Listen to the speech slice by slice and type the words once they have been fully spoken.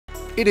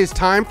It is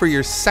time for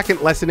your second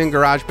lesson in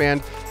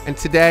GarageBand, and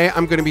today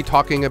I'm going to be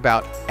talking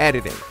about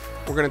editing.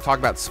 We're going to talk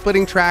about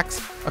splitting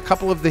tracks, a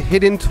couple of the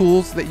hidden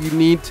tools that you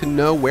need to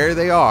know where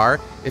they are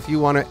if you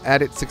want to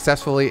edit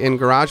successfully in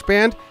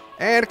GarageBand,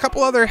 and a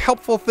couple other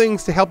helpful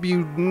things to help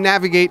you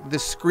navigate the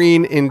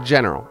screen in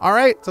general. All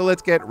right, so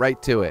let's get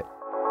right to it.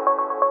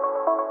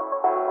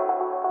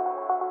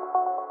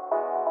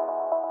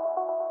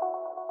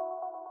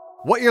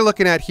 What you're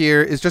looking at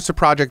here is just a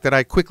project that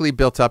I quickly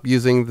built up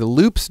using the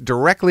loops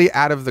directly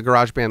out of the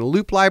GarageBand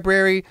loop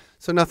library,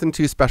 so nothing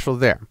too special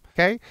there,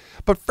 okay?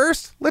 But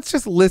first, let's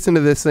just listen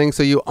to this thing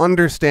so you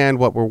understand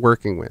what we're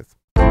working with.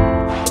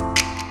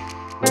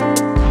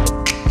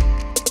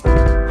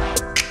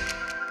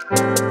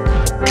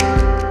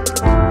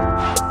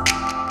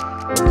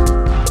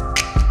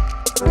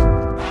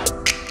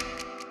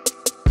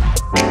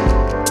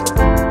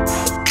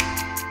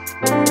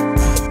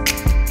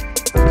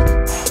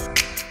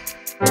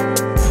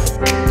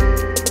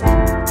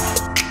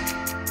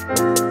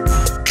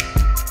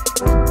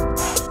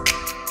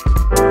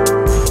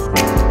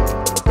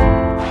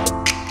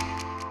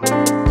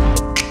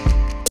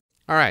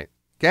 All right,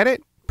 get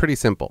it? Pretty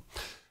simple.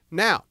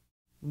 Now,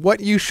 what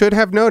you should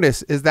have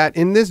noticed is that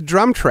in this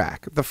drum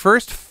track, the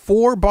first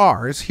 4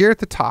 bars here at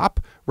the top,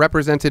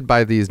 represented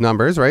by these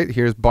numbers, right?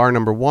 Here's bar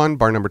number 1,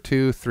 bar number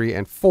 2, 3,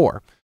 and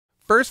 4.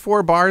 First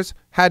 4 bars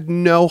had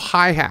no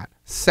hi-hat.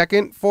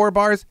 Second 4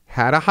 bars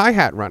had a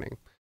hi-hat running.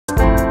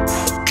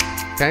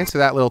 Okay, so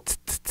that little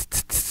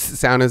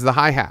sound is the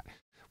hi-hat.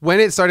 When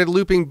it started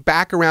looping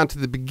back around to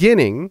the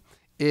beginning,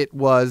 it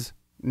was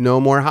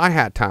no more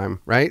hi-hat time,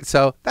 right?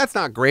 So that's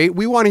not great.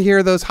 We want to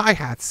hear those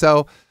hi-hats.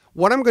 So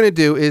what I'm going to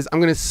do is I'm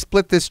going to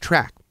split this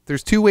track.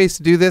 There's 2 ways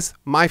to do this.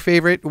 My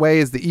favorite way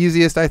is the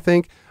easiest, I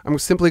think. I'm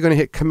simply going to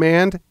hit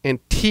Command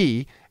and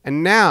T,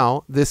 and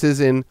now this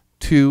is in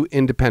 2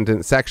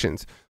 independent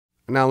sections.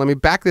 Now let me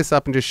back this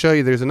up and just show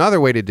you there's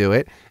another way to do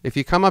it. If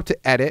you come up to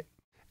Edit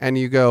and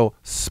you go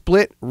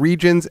Split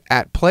Regions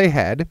at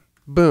Playhead,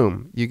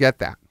 boom, you get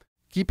that.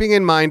 Keeping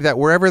in mind that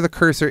wherever the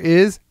cursor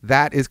is,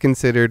 that is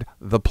considered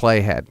the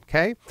playhead,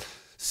 okay?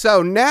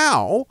 So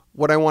now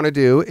what I want to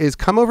do is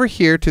come over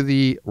here to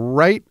the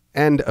right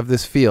end of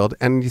this field,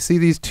 and you see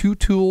these 2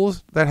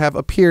 tools that have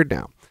appeared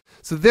now.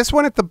 So this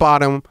one at the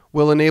bottom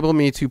will enable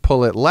me to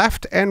pull it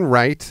left and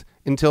right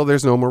until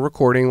there's no more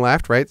recording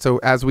left, right? So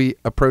as we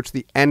approach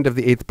the end of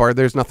the 8th bar,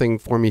 there's nothing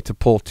for me to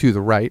pull to the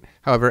right.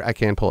 However, I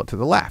can pull it to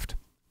the left.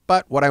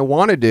 But what I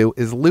want to do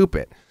is loop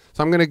it.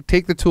 So I'm going to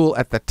take the tool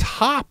at the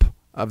top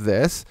of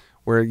this,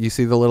 where you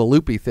see the little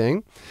loopy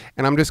thing,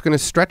 and I'm just going to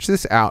stretch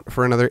this out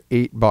for another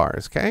 8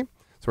 bars, okay?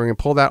 So we're going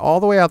to pull that all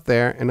the way out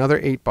there, another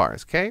 8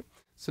 bars, okay?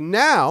 So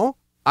now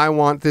I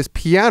want this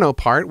piano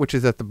part, which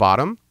is at the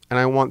bottom, and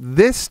I want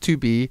this to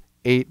be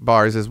 8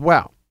 bars as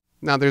well.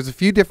 Now there's a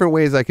few different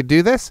ways I could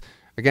do this.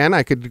 Again,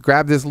 I could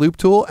grab this loop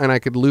tool and I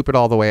could loop it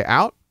all the way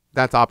out.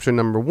 That's option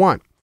number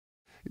 1.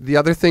 The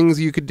other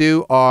things you could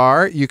do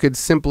are you could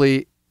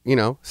simply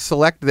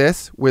select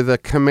this with a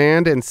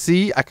Command and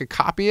C. I could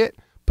copy it,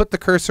 put the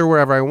cursor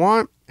wherever I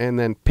want, and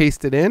then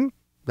paste it in.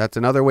 That's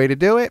another way to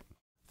do it.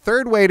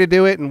 Third way to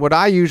do it, and what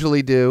I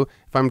usually do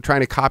if I'm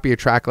trying to copy a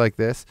track like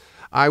this,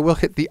 I will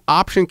hit the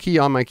Option key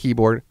on my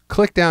keyboard,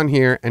 click down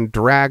here, and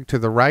drag to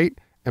the right,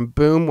 and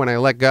boom, when I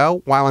let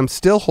go, while I'm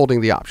still holding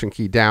the Option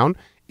key down,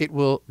 it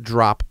will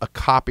drop a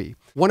copy.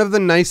 One of the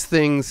nice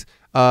things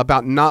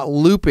about not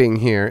looping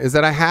here is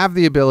that I have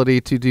the ability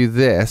to do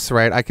this,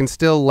 right? I can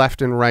still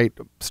left and right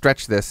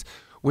stretch this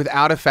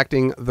without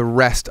affecting the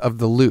rest of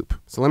the loop.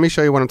 So let me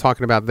show you what I'm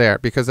talking about there,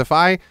 because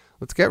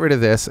let's get rid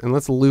of this and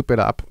let's loop it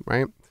up,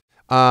 right?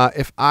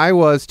 If I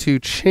was to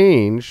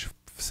change,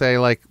 say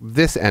like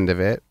this end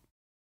of it,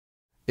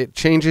 it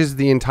changes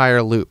the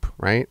entire loop,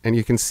 right? And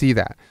you can see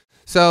that.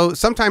 So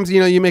sometimes,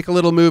 you make a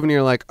little move and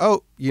you're like,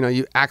 oh,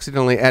 you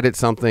accidentally edit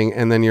something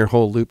and then your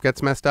whole loop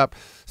gets messed up.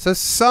 So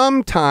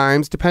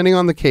sometimes, depending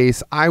on the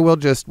case, I will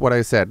just, what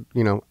I said,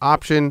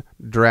 Option,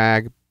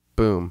 drag,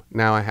 boom.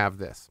 Now I have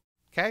this,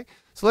 okay?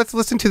 So let's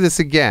listen to this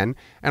again.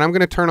 And I'm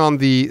going to turn on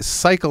the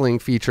cycling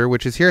feature,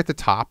 which is here at the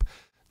top.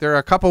 There are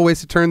a couple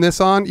ways to turn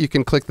this on. You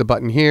can click the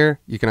button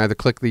here. You can either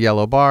click the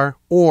yellow bar,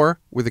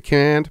 or with a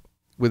Command,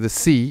 with a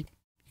C,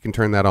 you can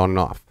turn that on and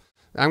off.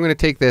 I'm going to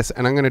take this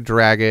and I'm going to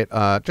drag it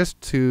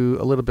just to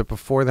a little bit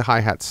before the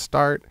hi-hats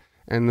start,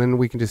 and then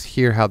we can just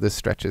hear how this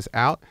stretches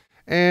out.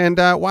 And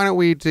why don't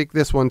we take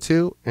this one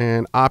too,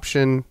 and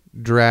Option,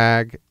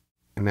 drag,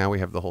 and now we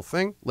have the whole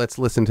thing. Let's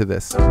listen to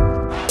this. So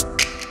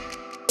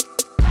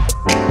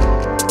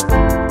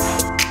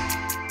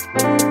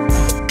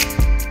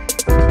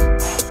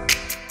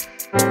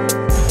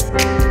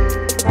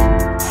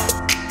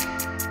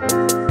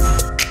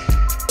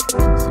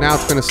now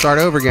it's going to start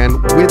over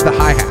again with the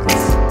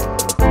hi-hats.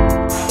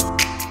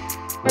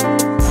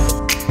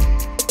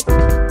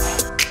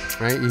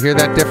 Right, you hear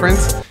that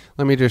difference?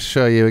 Let me just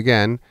show you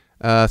again.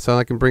 So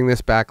I can bring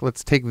this back.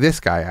 Let's take this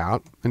guy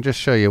out and just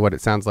show you what it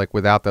sounds like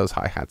without those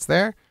hi-hats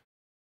there.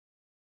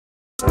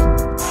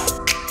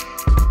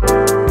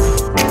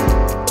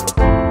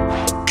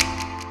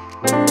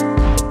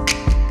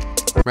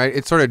 right?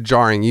 It's sort of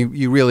jarring.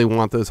 You really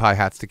want those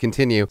hi-hats to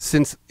continue.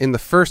 Since in the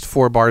first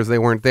 4 bars they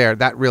weren't there,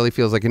 that really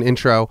feels like an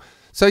intro.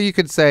 So you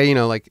could say, you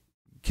know, like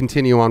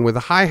continue on with the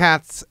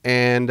hi-hats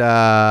and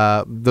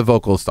the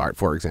vocals start,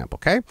 for example,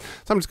 okay?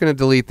 So I'm just going to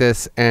delete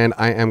this and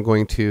I am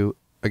going to,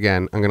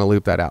 again, I'm going to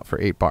loop that out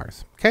for 8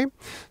 bars, okay?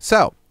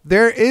 So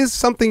there is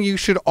something you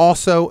should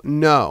also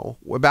know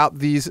about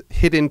these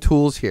hidden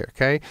tools here,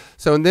 okay?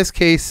 So in this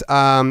case,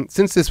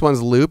 since this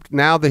one's looped,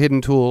 now the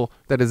hidden tool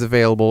that is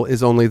available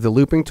is only the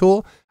looping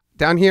tool.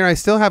 Down here, I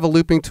still have a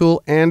looping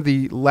tool and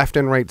the left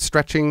and right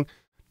stretching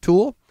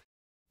tool.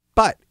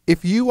 But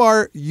if you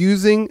are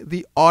using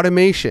the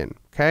automation,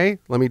 okay,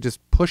 let me just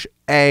push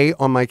A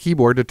on my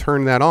keyboard to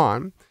turn that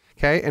on,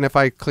 okay? And if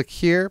I click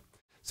here,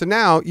 so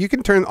now you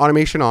can turn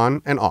automation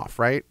on and off,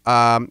 right?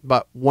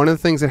 But one of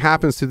the things that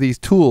happens to these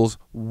tools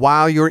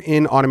while you're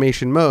in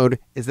automation mode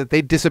is that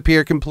they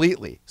disappear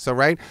completely. So,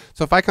 right?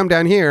 So if I come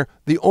down here,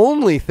 the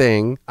only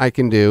thing I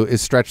can do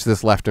is stretch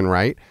this left and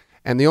right.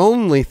 And the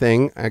only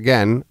thing,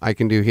 again, I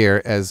can do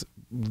here is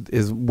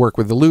work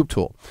with the loop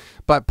tool.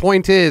 But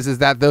point is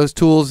that those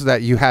tools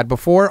that you had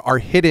before are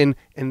hidden,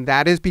 and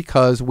that is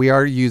because we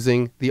are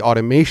using the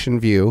automation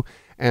view,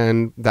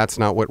 and that's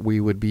not what we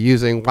would be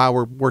using while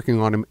we're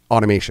working on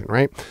automation,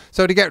 right?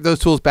 So to get those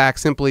tools back,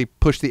 simply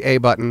push the A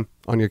button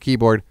on your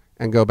keyboard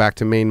and go back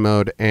to main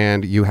mode,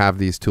 and you have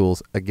these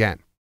tools again,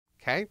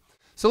 okay?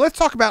 So let's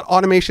talk about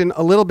automation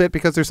a little bit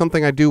because there's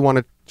something I do want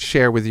to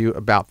share with you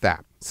about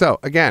that. So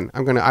again,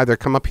 I'm going to either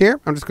come up here,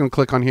 I'm just going to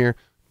click on here,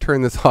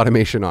 turn this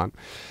automation on.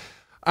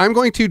 I'm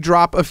going to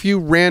drop a few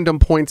random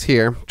points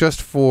here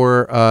just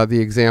for the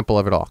example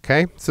of it all,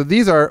 okay? So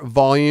these are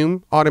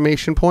volume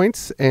automation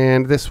points,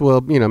 and this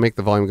will, you know, make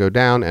the volume go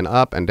down and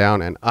up and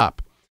down and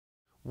up.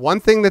 One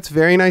thing that's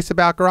very nice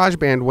about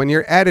GarageBand when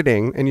you're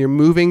editing and you're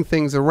moving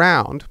things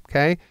around,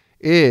 okay,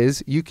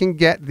 is you can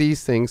get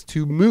these things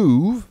to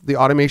move, the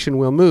automation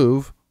will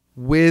move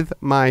with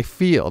my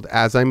field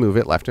as I move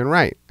it left and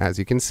right, as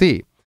you can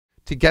see.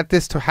 To get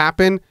this to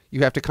happen,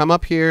 you have to come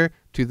up here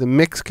to the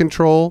mix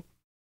control,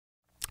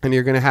 and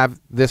you're going to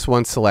have this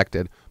one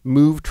selected,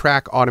 move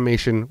track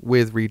automation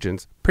with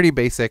regions. Pretty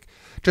basic.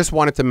 Just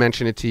wanted to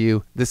mention it to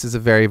you. This is a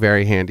very,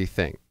 very handy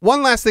thing.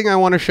 One last thing I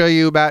want to show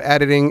you about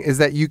editing is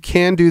that you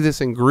can do this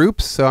in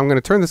groups. So I'm going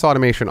to turn this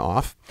automation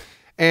off.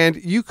 And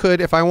you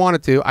could, if I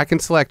wanted to, I can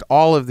select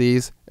all of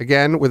these.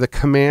 Again, with a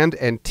Command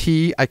and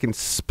T, I can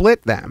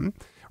split them,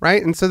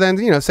 right? And so then,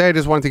 you know, say I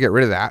just wanted to get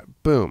rid of that.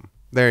 Boom.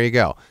 There you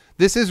go.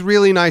 This is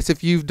really nice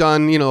if you've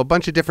done, you know, a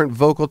bunch of different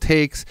vocal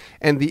takes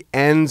and the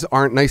ends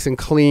aren't nice and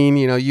clean.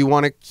 You know, you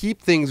want to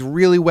keep things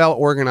really well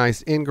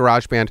organized in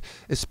GarageBand,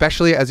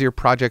 especially as your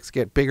projects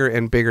get bigger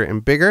and bigger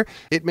and bigger.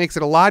 It makes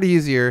it a lot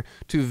easier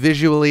to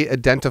visually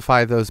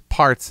identify those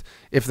parts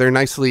if they're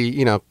nicely,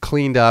 you know,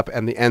 cleaned up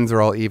and the ends are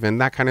all even.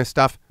 That kind of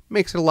stuff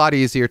makes it a lot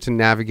easier to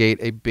navigate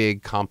a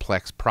big,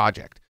 complex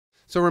project.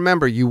 So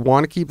remember, you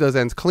want to keep those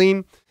ends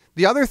clean.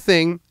 The other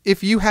thing,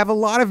 if you have a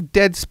lot of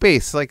dead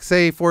space, like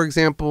say, for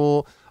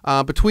example,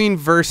 between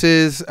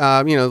verses,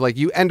 you know, like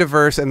you end a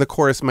verse and the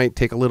chorus might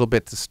take a little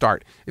bit to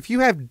start. If you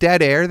have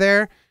dead air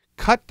there,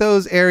 cut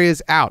those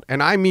areas out.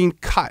 And I mean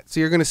cut. So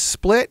you're going to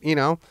split, you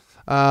know,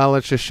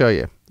 let's just show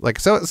you. Like,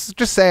 so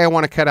just say I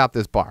want to cut out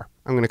this bar.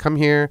 I'm going to come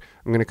here.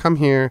 I'm going to come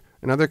here,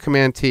 another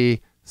Command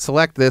T,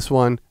 select this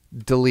one,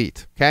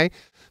 delete. Okay.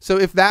 So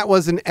if that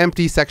was an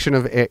empty section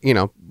of, you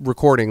know,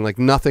 recording, like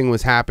nothing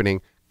was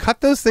happening,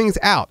 cut those things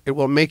out. It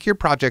will make your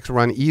projects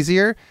run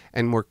easier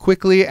and more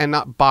quickly and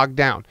not bogged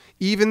down.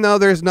 Even though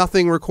there's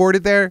nothing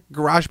recorded there,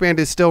 GarageBand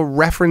is still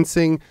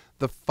referencing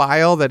the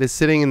file that is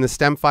sitting in the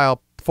stem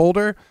file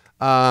folder.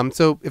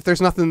 So if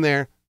there's nothing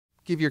there,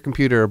 give your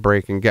computer a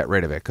break and get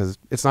rid of it because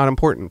it's not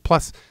important.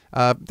 Plus,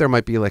 there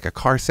might be like a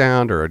car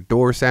sound or a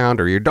door sound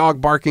or your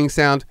dog barking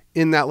sound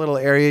in that little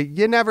area.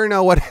 You never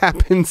know what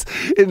happens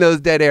in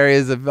those dead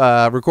areas of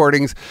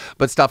recordings,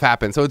 but stuff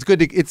happens. So it's good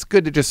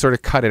to just sort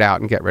of cut it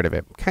out and get rid of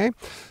it. Okay.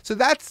 So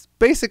that's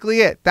basically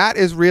it. That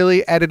is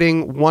really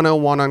editing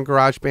 101 on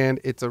GarageBand.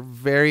 It's a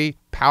very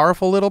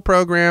powerful little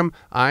program.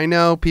 I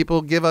know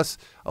people give us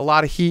a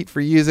lot of heat for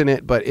using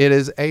it, but it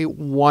is a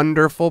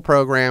wonderful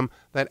program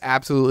that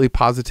absolutely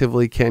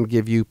positively can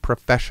give you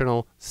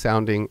professional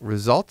sounding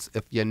results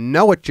if you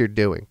know what you're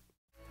doing.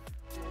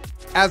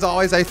 As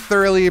always, I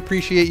thoroughly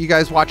appreciate you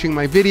guys watching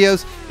my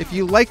videos. If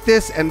you like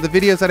this and the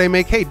videos that I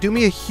make, hey, do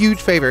me a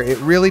huge favor. It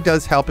really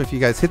does help if you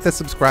guys hit the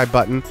subscribe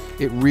button.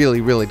 It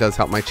really, really does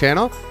help my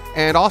channel.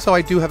 And also,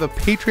 I do have a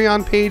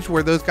Patreon page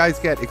where those guys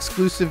get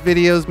exclusive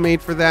videos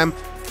made for them,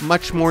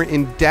 much more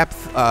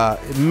in-depth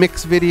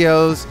mix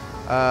videos,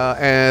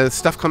 and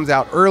stuff comes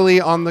out early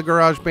on the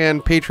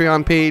GarageBand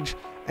Patreon page.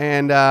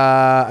 And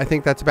I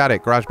think that's about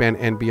it. GarageBand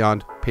and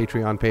Beyond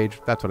Patreon page.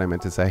 That's what I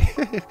meant to say.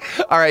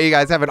 All right, you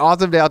guys have an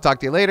awesome day. I'll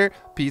talk to you later.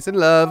 Peace and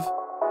love.